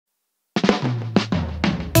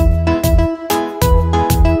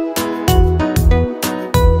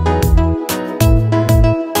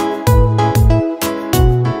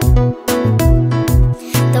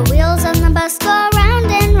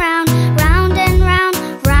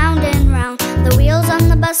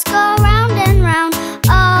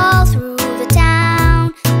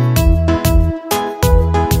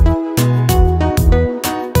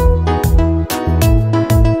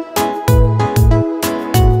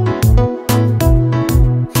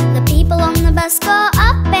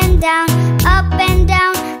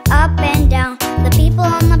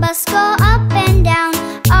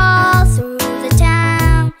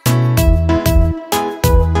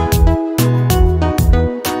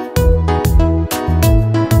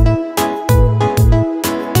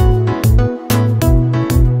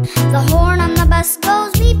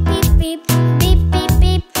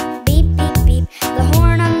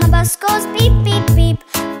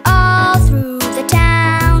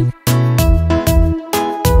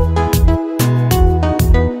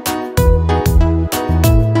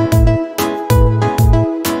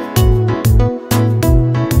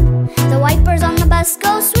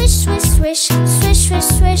Swish, swish, swish,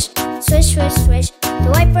 swish, swish, swish, swish.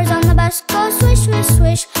 The wipers on the bus go swish, swish,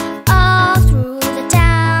 swish, all through the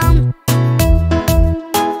town.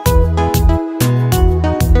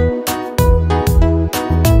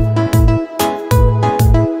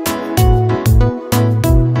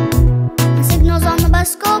 The signals on the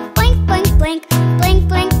bus go blink, blink, blink, blink,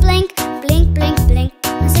 blink, blink, blink, blink, blink.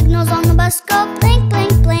 The signals on the bus go blink,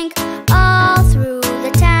 blink, blink, all through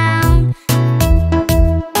the town.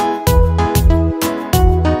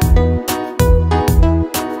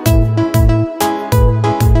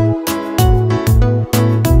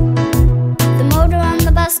 The motor on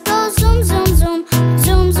the bus goes zoom, zoom, zoom,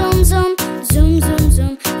 zoom, zoom, zoom, zoom, zoom,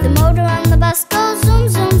 zoom. The motor on the bus goes zoom,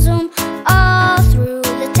 zoom, zoom, all through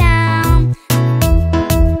the town.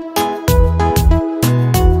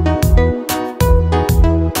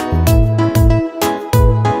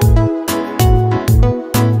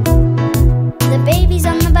 The babies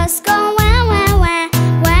on the bus go wah, wah, wah,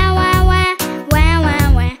 wah, wah, wah, wah, wah,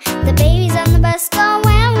 wah. The babies on the bus go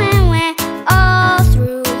wah, wah, wah, all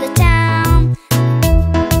through the town.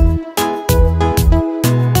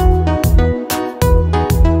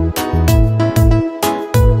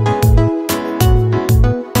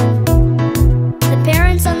 The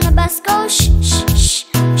parents on the bus go shh, shh, shh,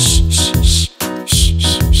 shh, shh, shh, shh,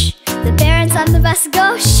 shh, shh. The parents on the bus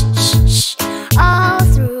go shh, shh, shh, all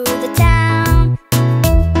through the town.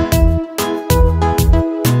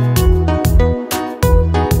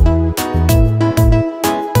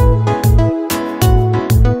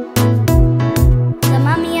 The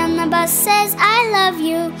mommy on the bus says, I love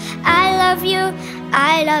you, I love you,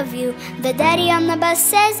 I love you. The daddy on the bus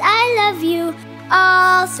says, I love you,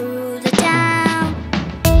 all through the town.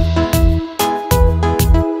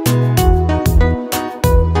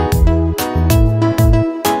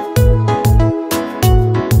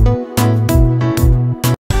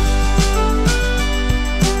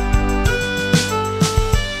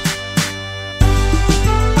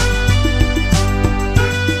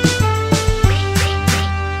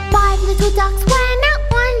 Five little ducks went out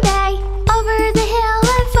one day, over the hill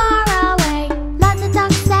and far away. Lots of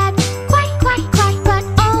ducks said, quack, quack, quack, but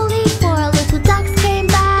only four little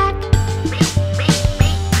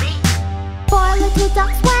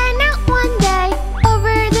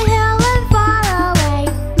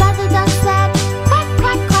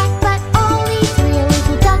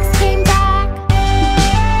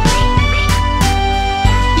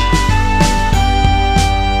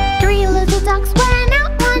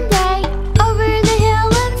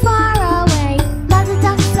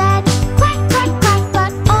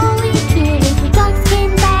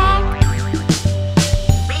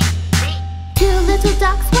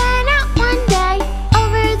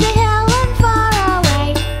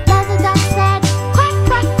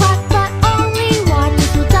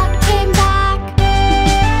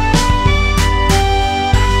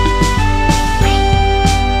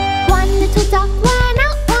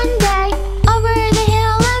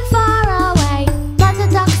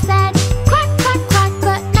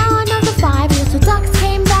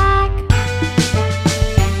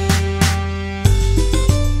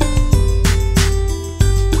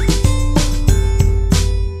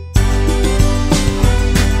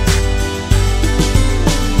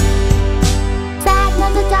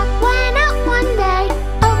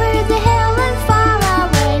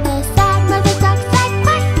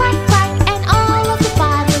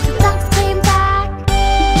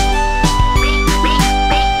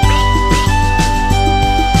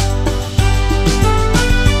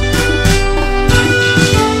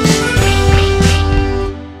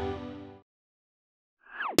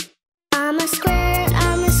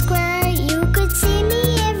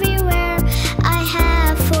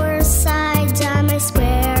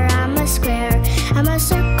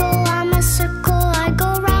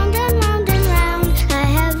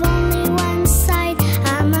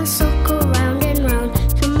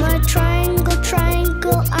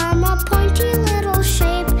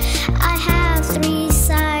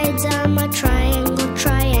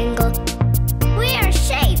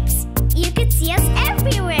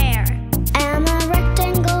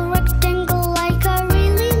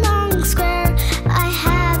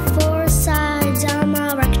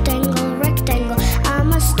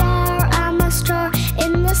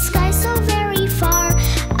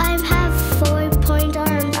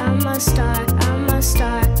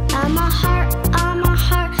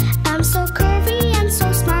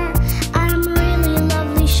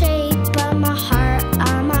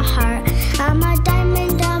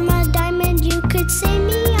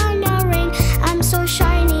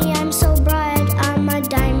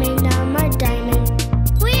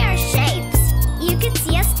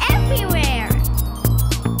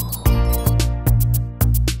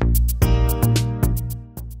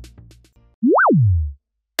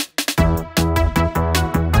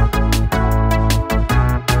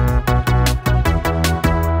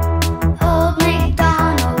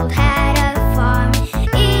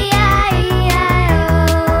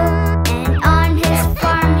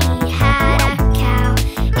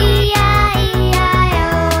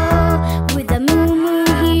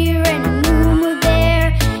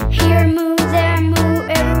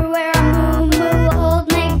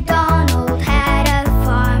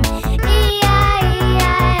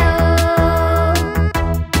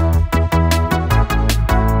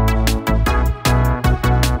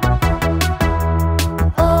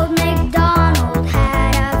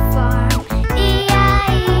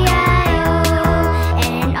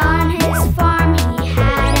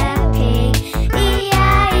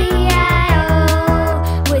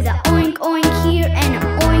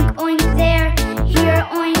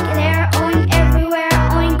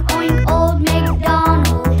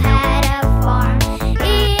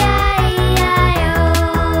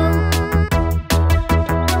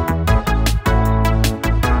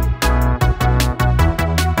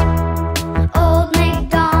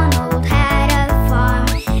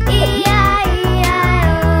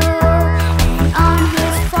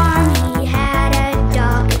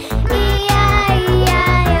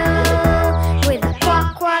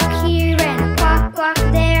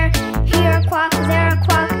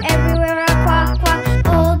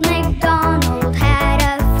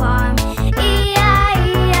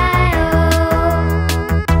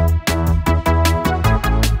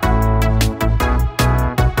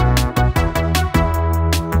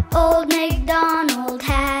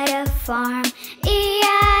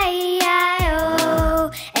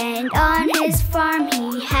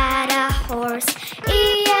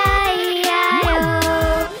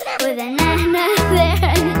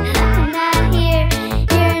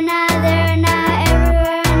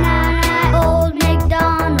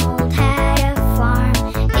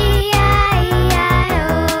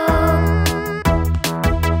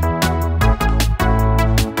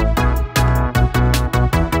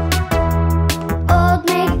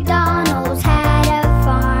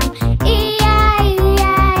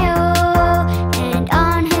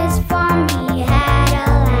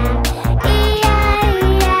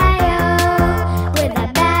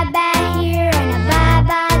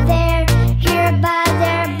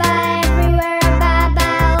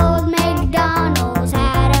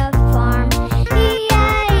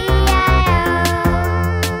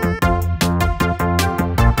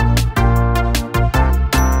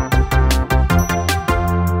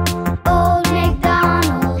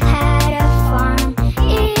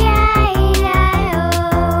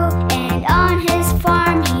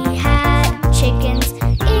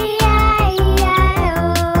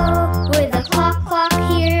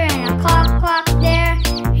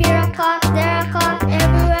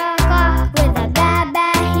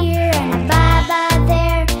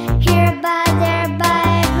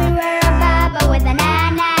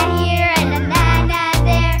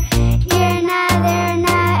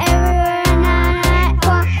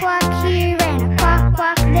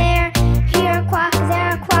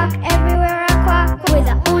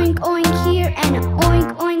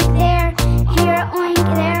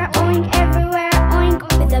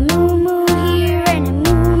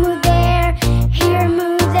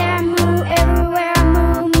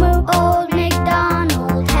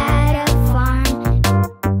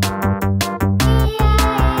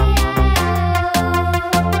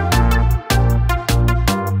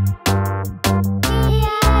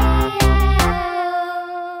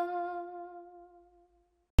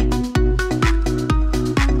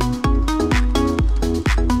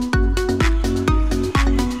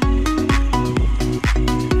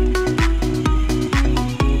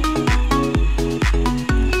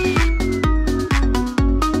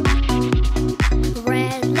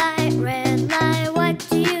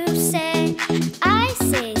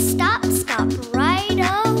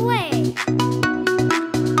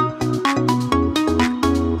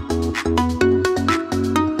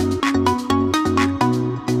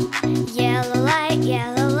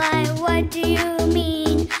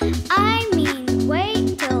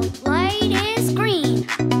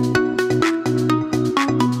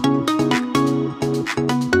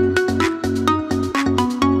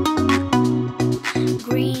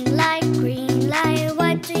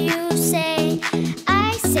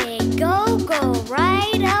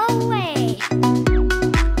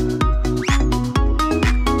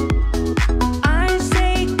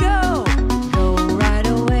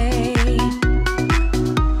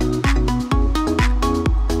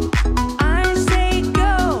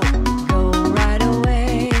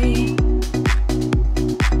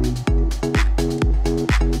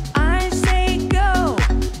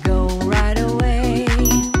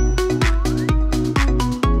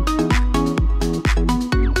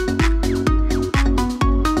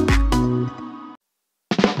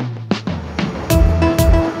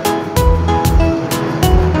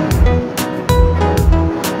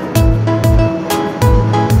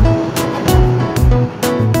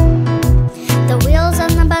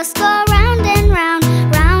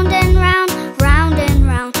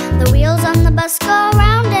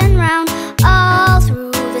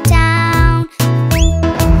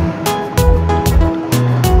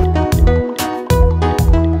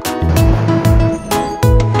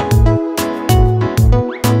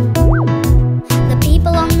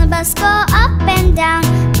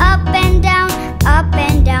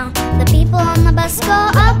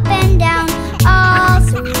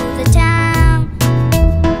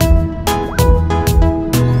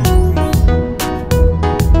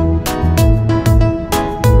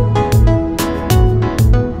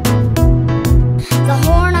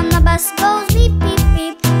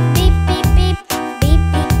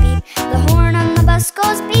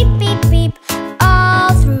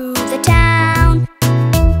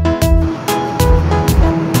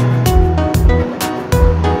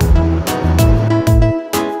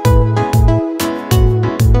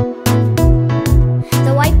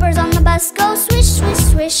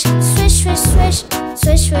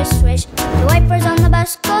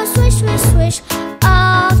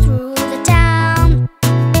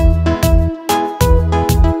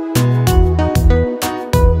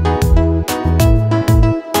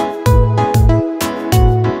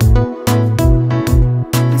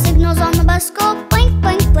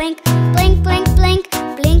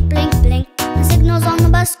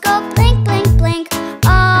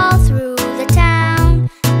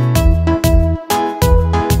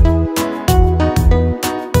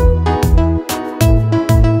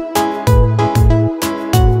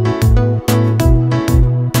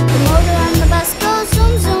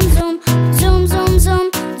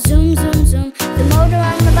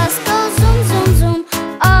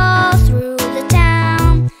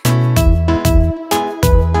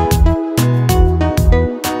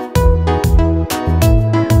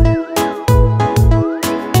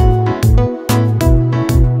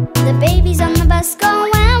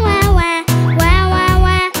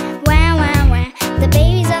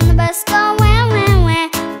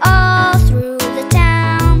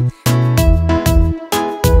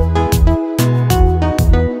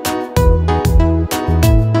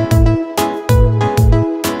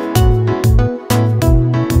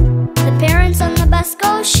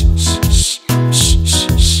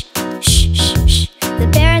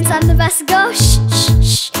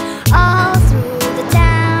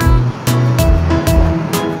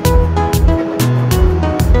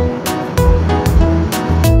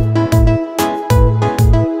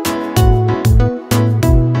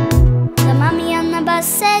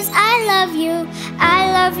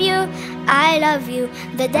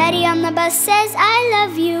The daddy on the bus says I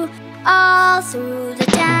love you all through the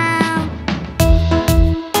town.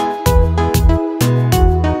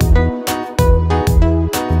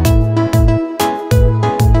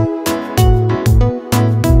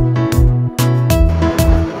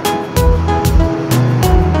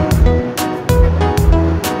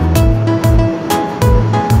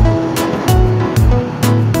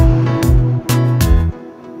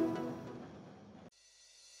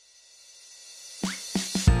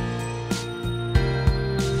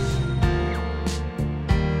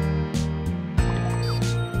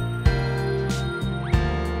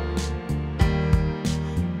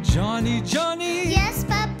 Johnny, Yes,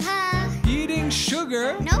 Papa. eating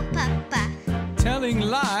sugar, No, Papa. telling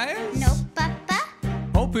lies, No, Papa.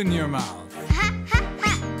 open your mouth. Ha, ha,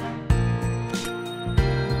 ha.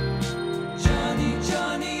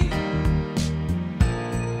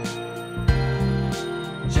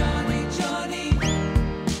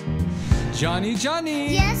 Johnny,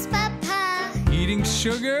 Johnny, Yes, Papa. eating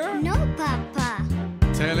sugar, No, Papa.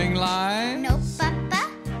 telling lies, No, Papa.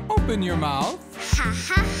 open your mouth. Ha,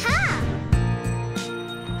 ha, ha.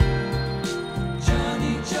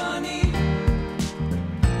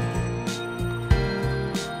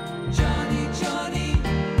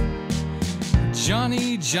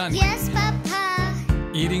 Johnny, Yes, Papa.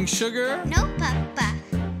 eating sugar, No, Papa.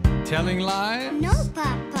 telling lies, No,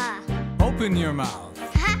 Papa. open your mouth.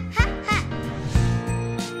 Ha, ha, ha.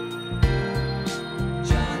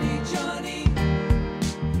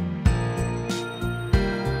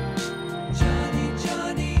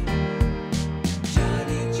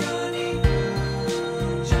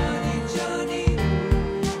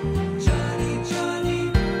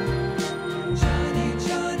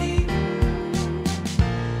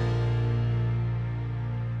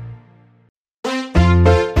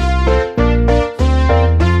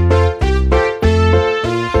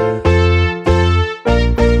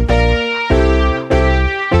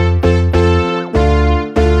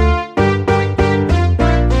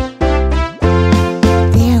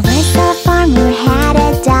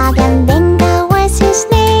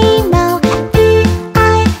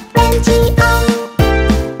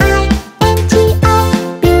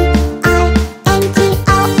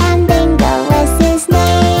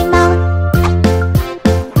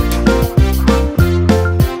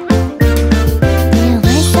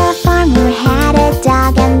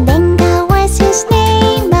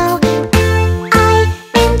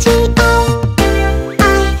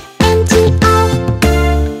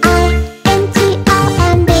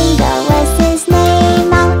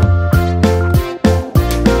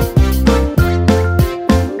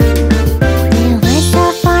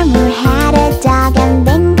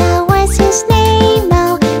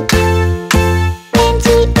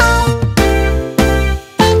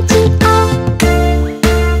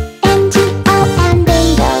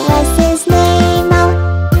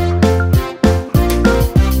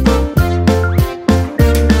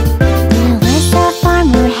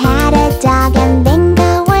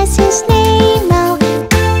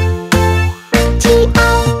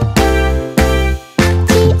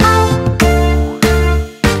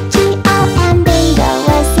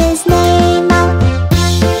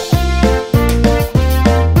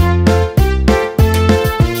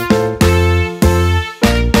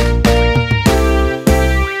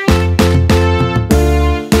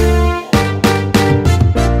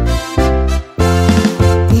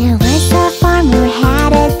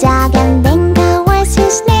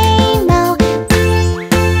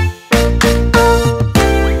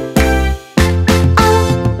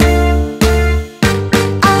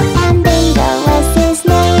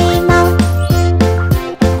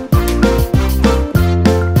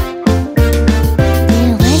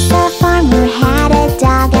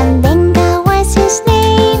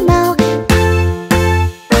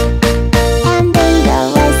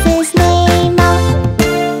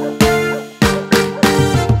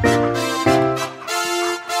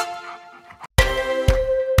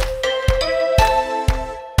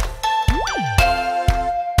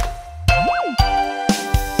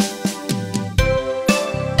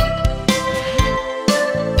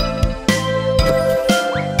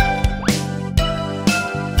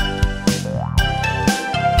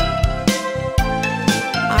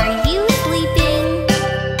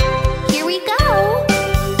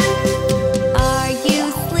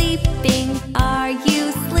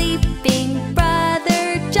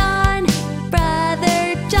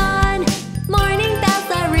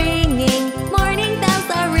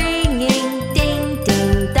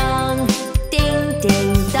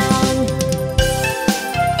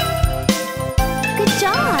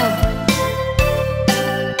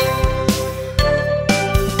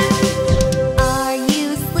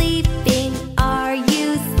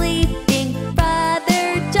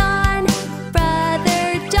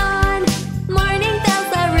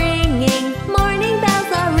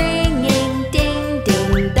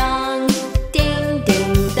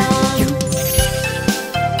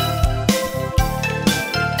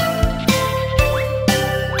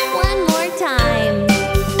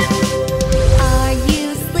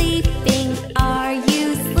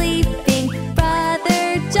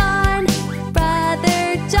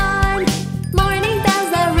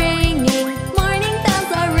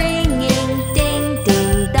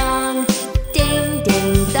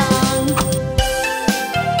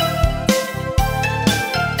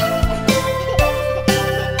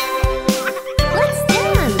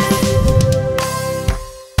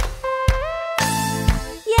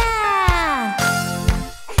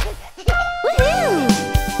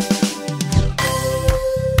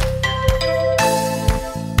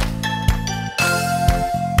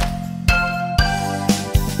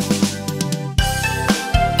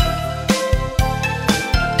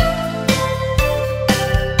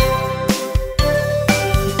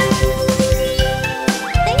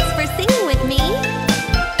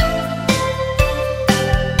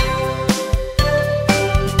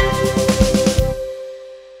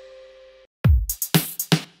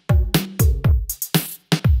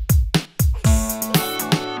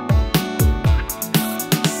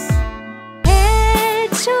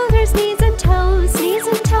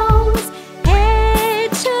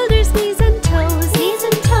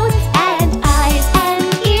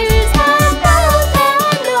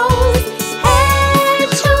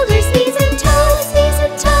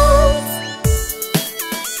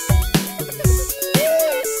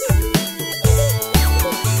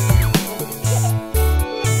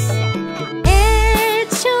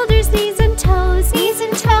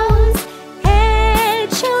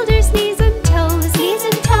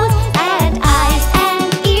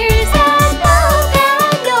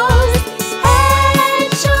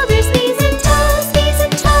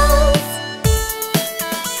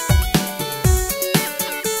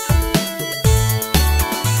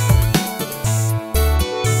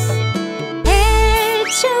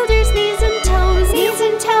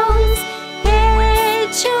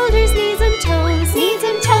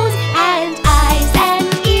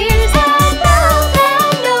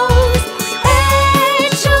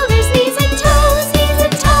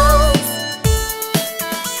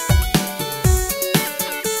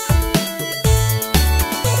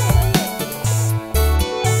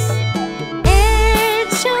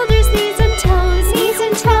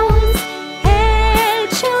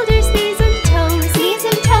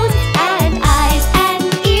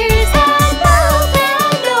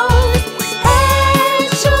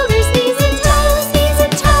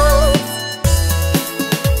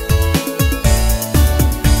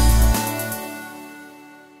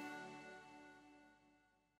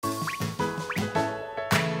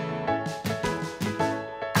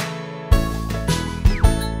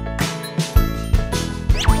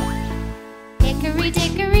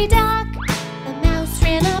 hickory dock. The mouse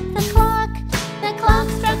ran up the clock. The clock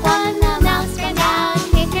struck one. The mouse ran down.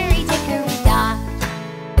 Hickory dickory dock.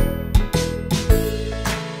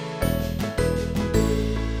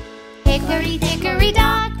 Hickory dickory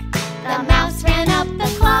dock. The mouse ran up the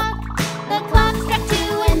clock. The clock struck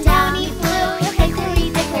two and down he flew. Hickory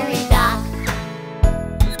dickory dock.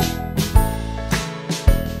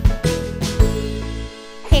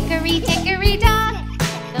 Hickory dickory dock.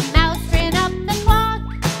 The mouse ran up the clock.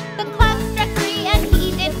 The clock struck three and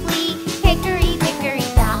he did flee. Hickory dickory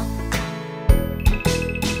dock.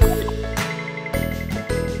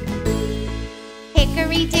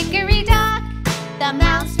 Hickory dickory dock. The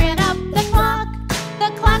mouse ran up the clock. The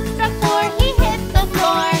clock struck four, he hit the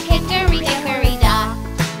floor. Hickory dickory dock.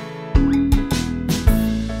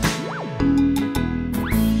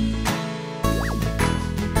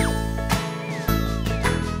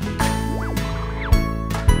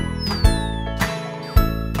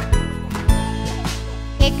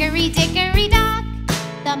 Hickory dickory dock.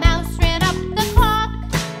 The mouse ran up the clock.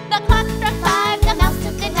 The clock struck five, the mouse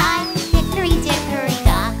took a dive. Hickory dickory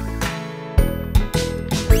dock.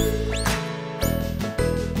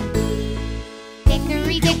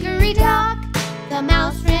 Hickory dickory dock. The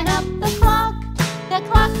mouse ran up the clock. The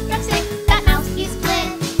clock struck six, that mouse he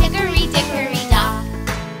split. Hickory dickory dock.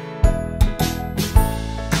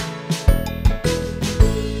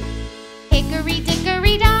 Hickory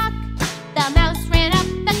dickory dock. The mouse ran up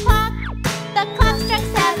the clock. The clock struck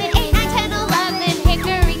 7, 8, 9, 10, 11.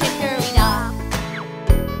 Hickory dickory dock.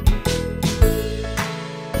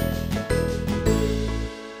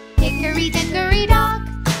 Hickory dickory dock.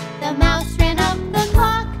 The mouse ran up the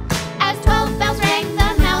clock. As 12 bells rang,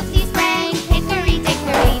 the mouse he sprang. Hickory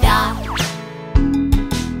dickory dock.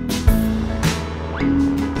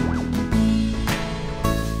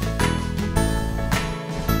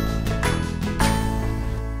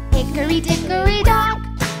 Hickory dickory dock.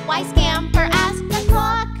 Why scamper